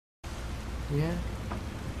Yeah.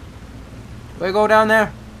 Do I go down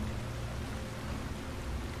there?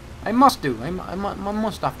 I must do. I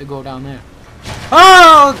must have to go down there.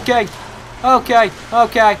 Oh, okay. Okay.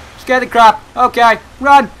 Okay. Scare the crap. Okay.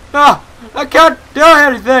 Run. No. I can't do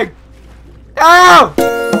anything. No.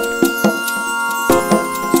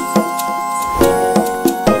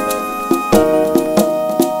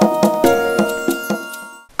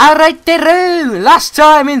 Alright, last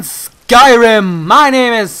time in Skyrim. My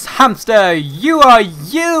name is Hamster. You are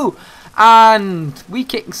you. And we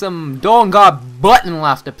kicked some Dawnguard butt in the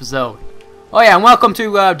last episode. Oh yeah, and welcome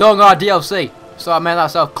to Dawnguard DLC. So I made that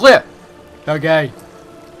self clear. Okay.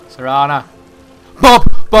 Serana. Bob!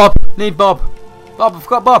 Need Bob. Bob, I've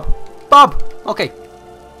got Bob. Bob! Okay.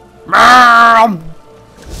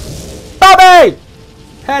 Bobby!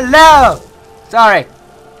 Hello! Sorry.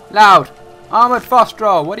 Loud. Armored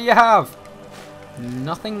Fostro, what do you have?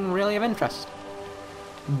 Nothing really of interest.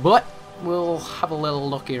 But we'll have a little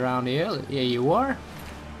looky around here. Here you are.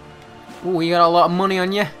 Oh, you got a lot of money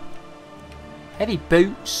on you. Heavy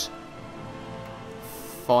boots.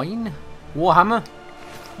 Fine. Warhammer.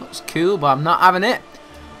 Looks cool, but I'm not having it.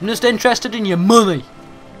 I'm just interested in your money.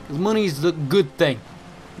 Because money's the good thing.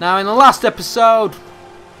 Now, in the last episode...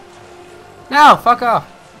 No, fuck off.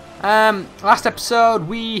 Last eepisode,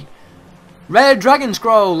 we read a dragon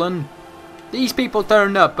scroll, and these people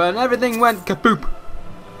turned up, and everything went kapoop.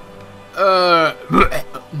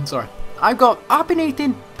 I'm sorry. I've been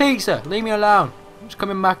eating pizza. Leave me alone. It's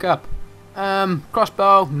coming back up.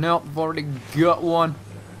 Crossbow. Nope, I've already got one.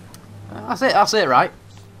 That's it, right?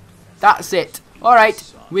 That's it.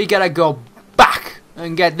 Alright, we gotta go back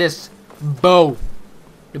and get this bow.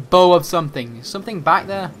 The bow of something. Is something back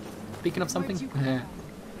there? Speaking of something? Yeah.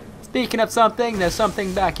 Speaking of something, there's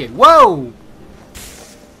something back here. Whoa!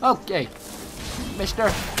 Okay.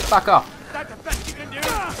 Mister, back off. That's the best you can do.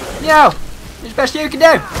 Yo! It's the best you can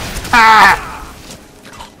do! Ah!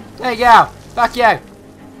 There you go. Back you.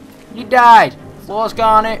 You died. Floor's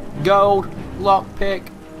garnet, gold, lockpick,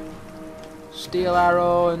 steel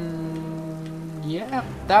arrow, and yeah,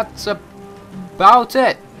 that's about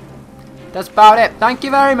it. That's about it. Thank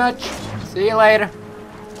you very much. See you later.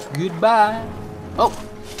 Goodbye. Oh.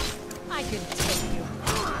 I can take you.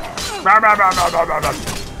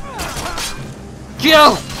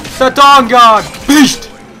 Kill the Dawnguard beast.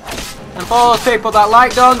 And for all those people that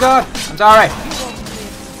like Dawnguard, I'm sorry.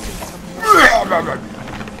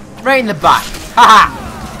 Right in the back. Haha.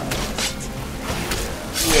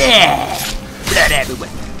 Yeah. Blood everywhere.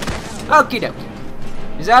 Okie dokie.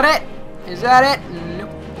 Is that it? Is that it?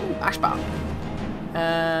 Nope. Ooh, ash bar.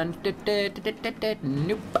 And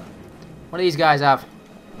nope. What do these guys have?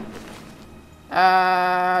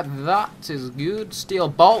 That is good. Steel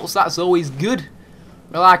bolts, that's always good.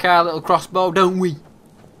 We like our little crossbow, don't we?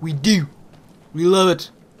 We do. We love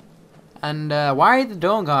it. And why are the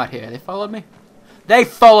Dawnguard here? They followed me? They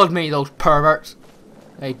followed me, those perverts.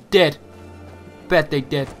 They did. Bet they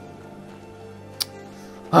did.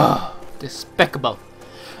 Oh, despicable.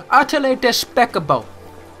 Utterly despicable.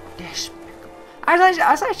 Despicable.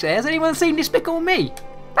 As I say, has anyone seen Despicable Me?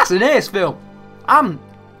 That's an ace film. I'm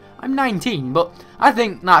 19, but I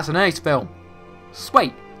think that's an ace film.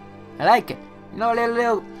 Sweet. I like it. You know,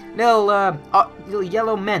 little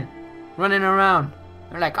yellow men running around.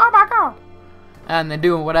 They're like, oh my god. And they're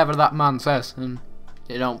doing whatever that man says, and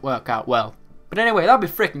they don't work out well. But anyway, that'd be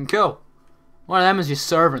freaking cool. One of them is your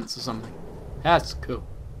servants or something. That's cool.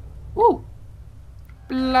 Woo!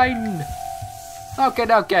 Blind.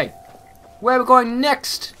 Okay. Where are we going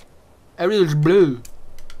next? Auriel's blue.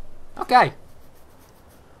 Okay.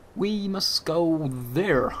 We must go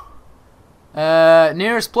there.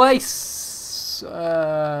 Nearest place.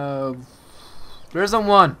 There isn't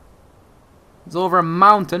one. It's over a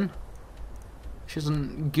mountain, which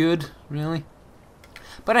isn't good, really.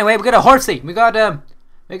 But anyway, we got a horsey. We got a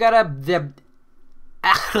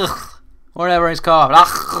whatever it's called.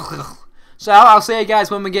 So I'll see you guys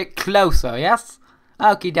when we get closer. Yes.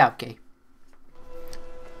 Okie dokie.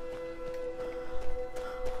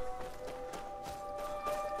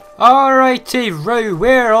 Alrighty, Roo,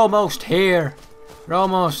 we're almost here. We're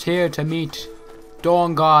almost here to meet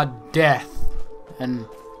Dawnguard Death and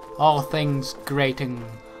all things great and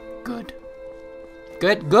good.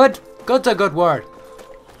 Good? Good's a good word.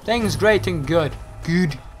 Things great and good.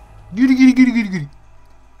 Good.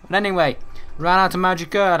 But anyway, ran out of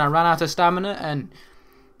magicka and I ran out of stamina, and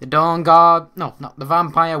the Dawnguard, no, not the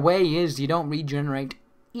vampire way is you don't regenerate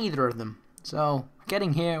either of them. So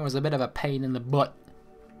getting here was a bit of a pain in the butt.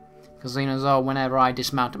 Because you know, whenever I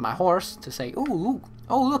dismounted my horse to say, oh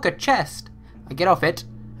look, a chest, I get off it,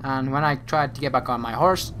 and when I tried to get back on my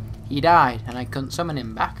horse, he died and I couldn't summon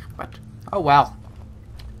him back. But oh well.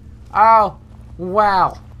 Oh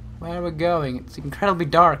well. Where are we going? It's incredibly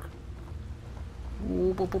dark.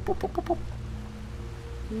 Is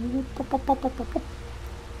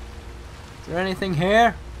there anything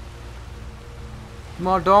here?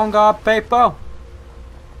 More Dawnguard people?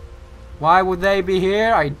 Why would they be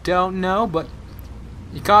here? I don't know, but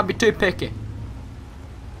you can't be too picky.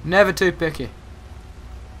 Never too picky.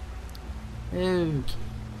 Okay.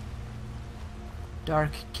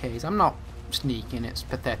 Dark caves. I'm not sneaking, it's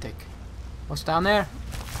pathetic. What's down there?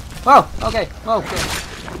 Whoa! Okay, okay.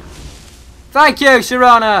 Thank you,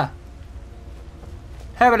 Sharona!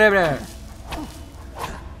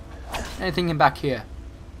 Anything in back here?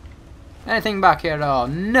 Anything back here at all?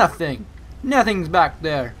 Nothing! Nothing's back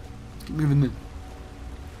there. Let's keep moving them.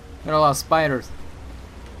 Got a lot of spiders.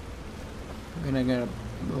 I'm gonna get a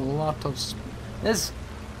lot of... There's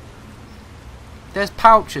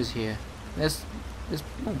pouches here. There's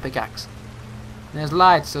oh, pickaxe. There's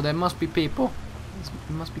lights, so there must be people.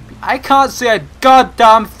 There must be people. I can't see a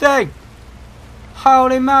goddamn thing!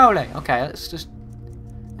 Holy moly! Okay, let's just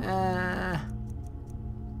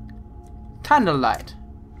candlelight.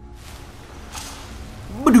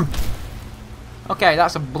 Okay,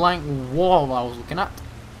 that's a blank wall I was looking at.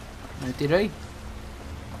 Did I?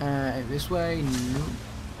 This way? No.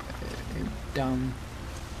 Down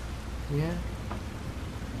here.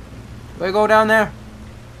 Do I go down there?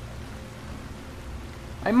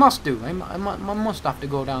 I must do. I must have to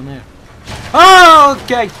go down there. Oh,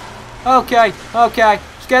 okay. Okay, okay.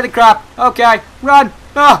 Scare the crap. Okay, run.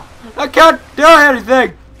 No, I can't do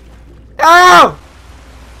anything. No!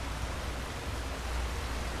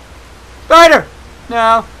 Spider!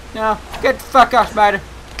 No, no. Get the fuck off, Spider.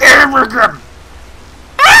 Get him, Rick.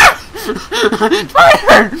 Ah!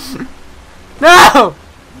 Spider! No!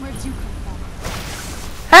 Where'd you come from?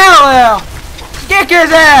 Hell! Kick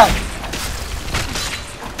his ass!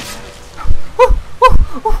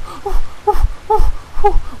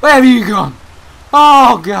 Where have you gone?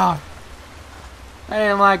 Oh god! I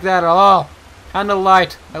didn't like that at all.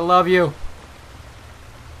 Candlelight, I love you.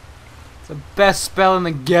 It's the best spell in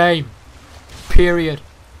the game. Period.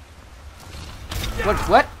 What?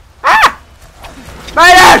 What? Ah!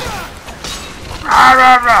 Spiders!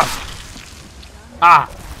 Ah!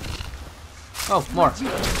 Oh, more.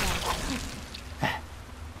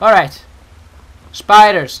 Alright.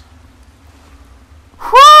 Spiders.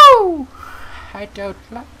 Whoo! I don't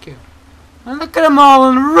like you. And look at them all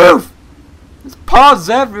on the roof! There's paws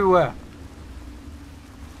everywhere.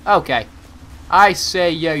 Okay. I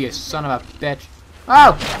say you son of a bitch.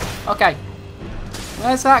 Oh! Okay.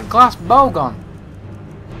 Where's that glass bow gone?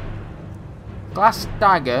 Glass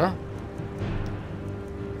dagger?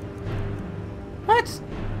 What?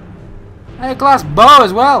 I had a glass bow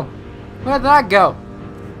as well. Where'd that go?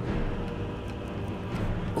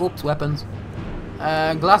 Oops, weapons.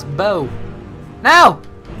 Glass bow. Now!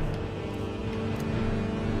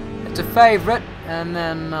 It's a favourite, and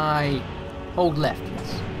then I hold left.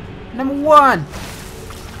 Yes. Number 1!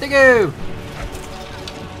 Digoo!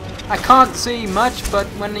 I can't see much, but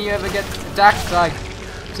when you ever get attacked, I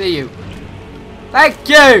see you. Thank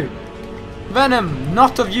you! Venom,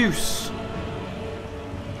 not of use.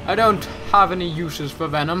 I don't have any uses for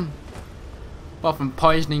venom. Apart from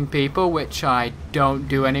poisoning people, which I don't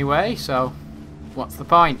do anyway, so what's the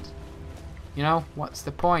point? You know, what's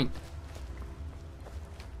the point?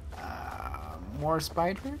 More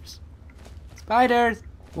spiders? Spiders!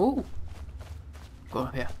 Ooh! Go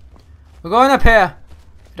up here. We're going up here!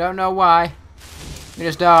 I don't know why. We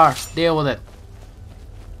just are. Deal with it.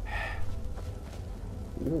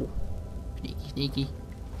 Ooh. Sneaky, sneaky.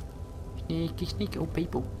 Sneaky, sneaky. Oh,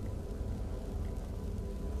 people.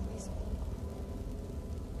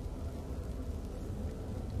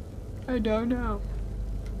 I don't know.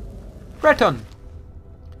 Breton!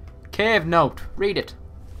 Cave note. Read it.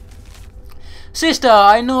 Sister,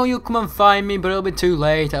 I know you'll come and find me, but it'll be too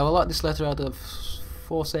late. I will lock this letter out of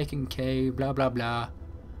Forsaken Cave, blah blah blah.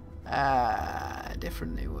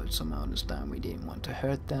 Differently would somehow understand we didn't want to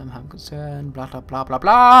hurt them. I'm concerned, blah blah blah blah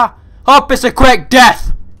blah. Hope it's a quick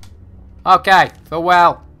death! Okay,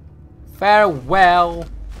 farewell. Farewell.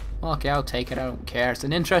 Okay, I'll take it, I don't care. It's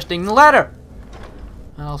an interesting letter.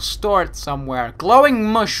 I'll store it somewhere. Glowing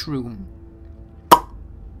mushroom.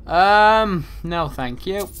 No thank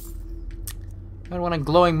you. I don't want a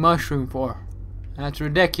glowing mushroom for. That's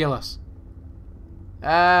ridiculous.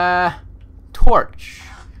 Torch.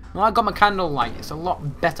 No, I got my candlelight. It's a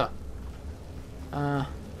lot better. We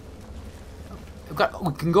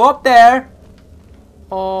can go up there,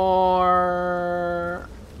 or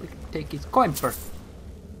we can take his coin first.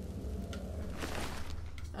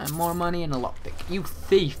 And more money and a lockpick. You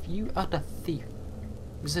thief! You utter thief!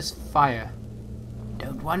 Resist fire.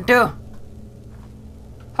 Don't want to.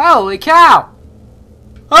 Holy cow!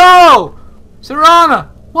 Oh! Serana!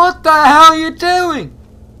 What the hell are you doing?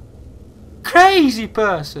 Crazy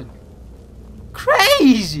person!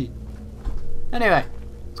 Crazy! Anyway,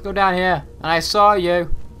 let's go down here. And I saw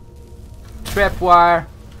you. Tripwire.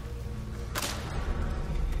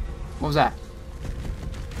 What was that?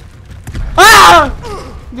 Ah!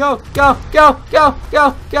 Go, go, go, go,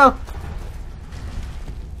 go, go!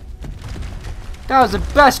 That was the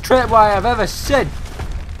best tripwire I've ever seen.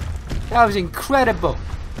 That was incredible.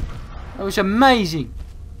 That was amazing.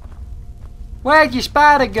 Where'd your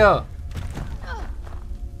spider go?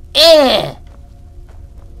 Eh!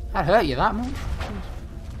 That hurt you that much?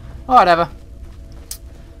 Whatever.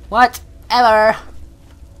 Whatever.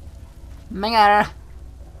 Minger.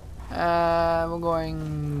 We're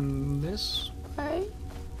going this way,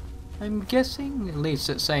 I'm guessing. It leads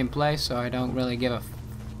to the same place, so I don't really give a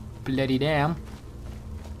bloody damn.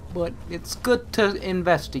 But it's good to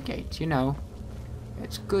investigate, you know.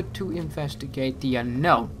 It's good to investigate the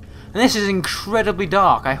unknown. And this is incredibly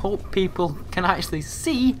dark. I hope people can actually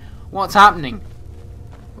see what's happening.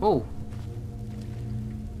 Oh.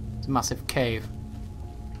 It's a massive cave.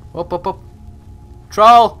 Up, up, up.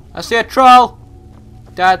 Troll! I see a troll!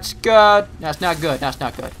 That's good. That's not good. That's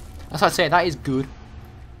not good. That's what I say. That is good.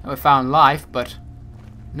 That we found life, but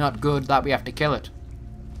not good that we have to kill it.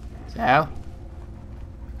 So.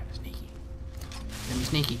 Sneaky. Let me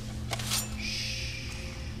sneaky. Shh.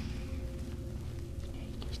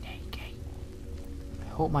 Sneaky, sneaky. I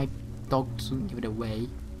hope my dog doesn't give it away.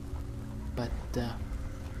 But, oh,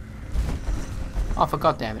 I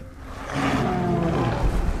forgot, damn it.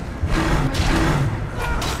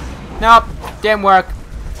 Nope. Didn't work.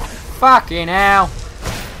 Fucking hell.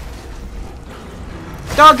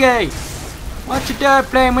 Doggy! What you doing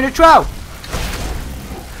playing with a troll?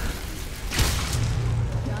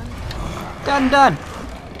 Done.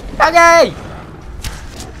 Doggy!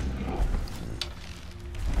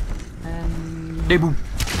 And boom.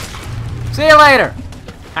 See you later.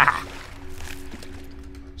 Ha.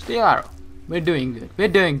 Steel arrow. We're doing good. We're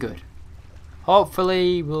doing good.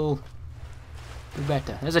 Hopefully we'll do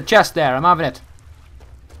better. There's a chest there. I'm having it.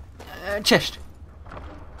 Chest.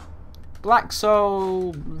 Black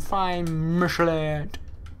soul, fine Michelin,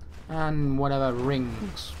 and whatever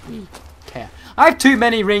rings we care. I have too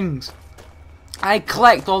many rings. I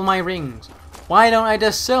collect all my rings. Why don't I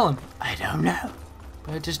just sell them? I don't know,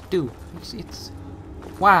 but I just do. It's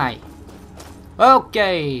why?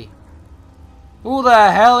 Okay. Who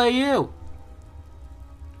the hell are you?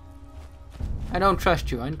 I don't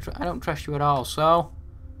trust you. I don't trust you at all. So,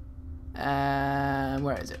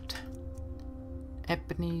 where is it?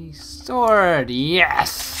 Ebony sword,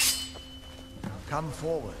 yes! Come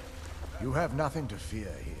forward. You have nothing to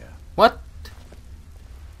fear here. What?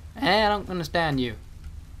 I don't understand you.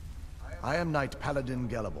 I am Knight Paladin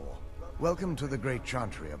Gelabor. Welcome to the great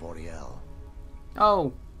chantry of Auriel.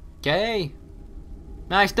 Okay.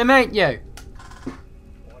 Nice to meet you.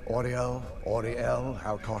 Auriel,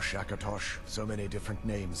 Alkosh, Akatosh, so many different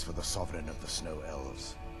names for the sovereign of the snow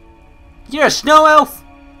elves. You're a snow elf?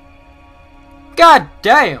 God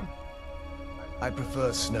damn! I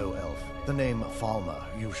prefer snow elf. The name Falmer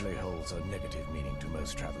usually holds a negative meaning to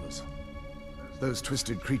most travelers. Those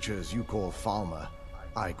twisted creatures you call Falmer,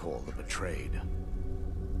 I call the betrayed.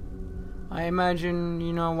 I imagine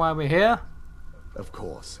you know why we're here? Of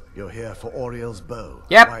course. You're here for Auriel's bow.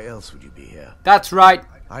 Yep. Why else would you be here? That's right.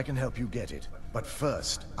 I can help you get it, but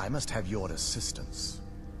first, I must have your assistance.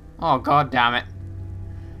 Oh, god damn it.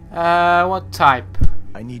 What type?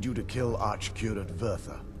 I need you to kill Archcurate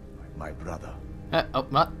Vertha, my brother. Oh,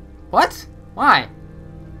 what? What? Why?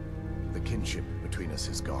 The kinship between us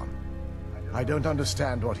is gone. I don't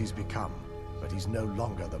understand what he's become, but he's no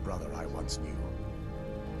longer the brother I once knew.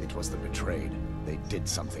 It was the betrayed. They did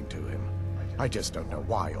something to him. I just don't know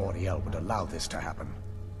why Auriel would allow this to happen.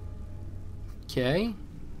 Okay.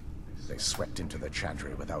 They swept into the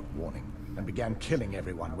chantry without warning, and began killing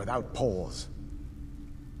everyone without pause.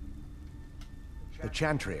 The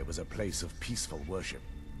chantry was a place of peaceful worship.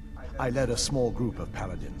 I led a small group of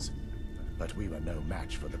paladins, but we were no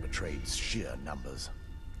match for the betrayed's sheer numbers.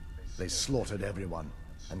 They slaughtered everyone,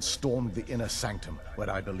 and stormed the inner sanctum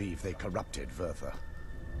where I believe they corrupted Vertha.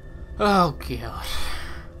 Oh, God.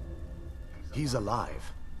 He's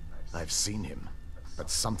alive. I've seen him,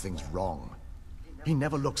 but something's wrong. He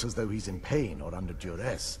never looks as though he's in pain or under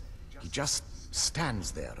duress. He just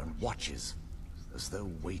stands there and watches, as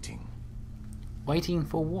though waiting. Waiting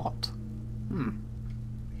for what?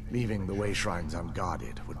 Leaving the way shrines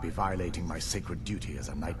unguarded would be violating my sacred duty as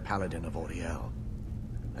a knight paladin of Auriel.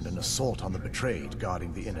 And an assault on the betrayed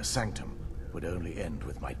guarding the inner sanctum would only end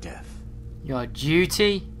with my death. Your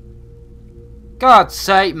duty? God's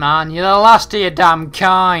sake, man, you're the last of your damn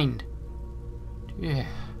kind. Yeah,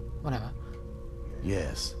 whatever.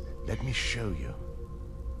 Yes, let me show you.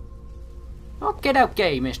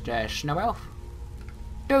 Okay, Mr. Snow Elf.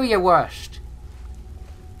 Do your worst.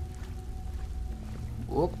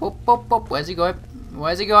 Whoop, whoop, whoop, whoop. Where's he going?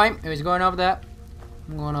 Where's he going? Oh, he's going over there.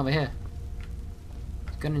 I'm going over here.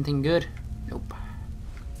 Got anything good? Nope.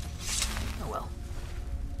 Oh well.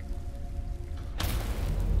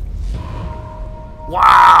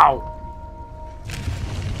 Wow!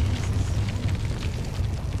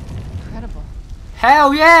 Incredible.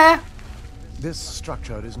 Hell yeah! This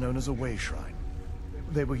structure is known as a way shrine.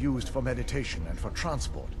 They were used for meditation and for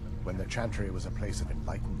transport when the chantry was a place of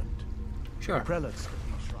enlightenment. Sure. Prelates of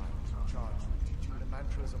these shrines were charged with teaching the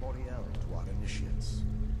mantras of Auriel to our initiates.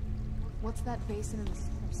 What's that basin in the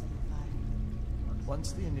center signify?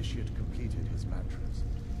 Once the initiate completed his mantras,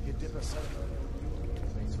 he'd dip a center to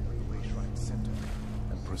the base of the way shrine center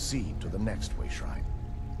and proceed to the next way shrine.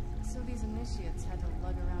 So these initiates had to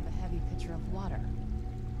lug around a heavy pitcher of water.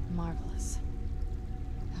 Marvelous.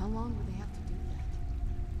 How long would they have to do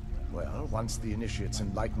that? Well, once the initiate's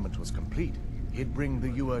enlightenment was complete, he'd bring the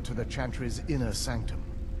ewer to the chantry's inner sanctum.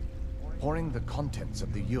 Pouring the contents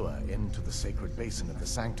of the ewer into the sacred basin of the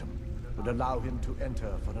sanctum would allow him to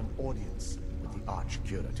enter for an audience with the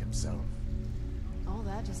arch-curate himself. All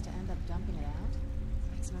that just to end up dumping it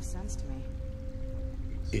out? Makes no sense to me.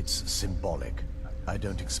 It's symbolic. I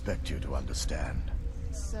don't expect you to understand.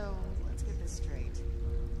 So, let's get this straight.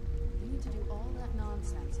 You need to do all that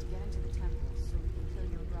nonsense to get into the temple so we can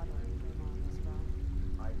kill your brother and bring on his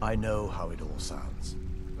throne. I know how it all sounds.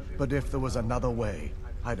 But if there was another way,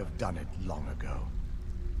 I'd have done it long ago.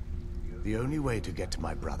 The only way to get to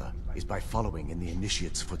my brother is by following in the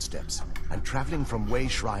initiate's footsteps and traveling from way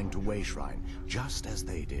shrine to way shrine, just as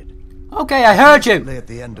they did. Okay, I heard you. Lay at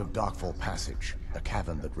the end of Darkfall Passage, a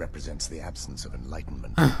cavern that represents the absence of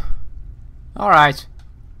enlightenment. Alright.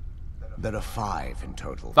 There are 5 in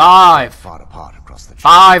total. 5. Far apart across the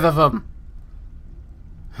 5 of them.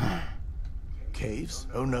 Caves?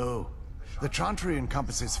 Oh no. The chantry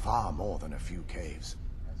encompasses far more than a few caves,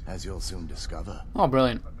 as you'll soon discover. Oh,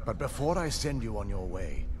 brilliant. But before I send you on your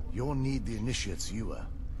way, you'll need the initiate's ewer.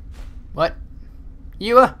 What?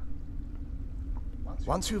 Ewer?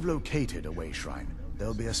 Once you've located a way shrine,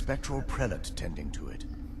 there'll be a spectral prelate tending to it.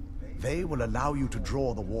 They will allow you to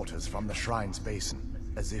draw the waters from the shrine's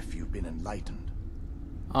basin, as if you've been enlightened.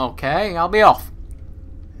 Okay, I'll be off.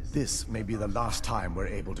 This may be the last time we're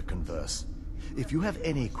able to converse. If you have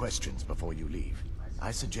any questions before you leave, I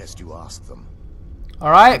suggest you ask them.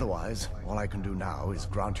 Alright. Otherwise, all I can do now is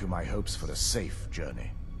grant you my hopes for a safe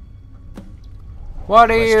journey. What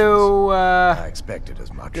do you, I expected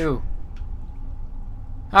as much. do?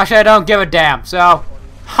 Actually, I don't give a damn, so...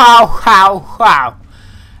 How.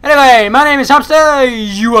 Anyway, my name is Hamster.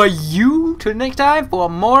 You are you. Till next time for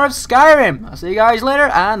more of Skyrim. I'll see you guys later,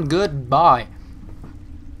 and goodbye.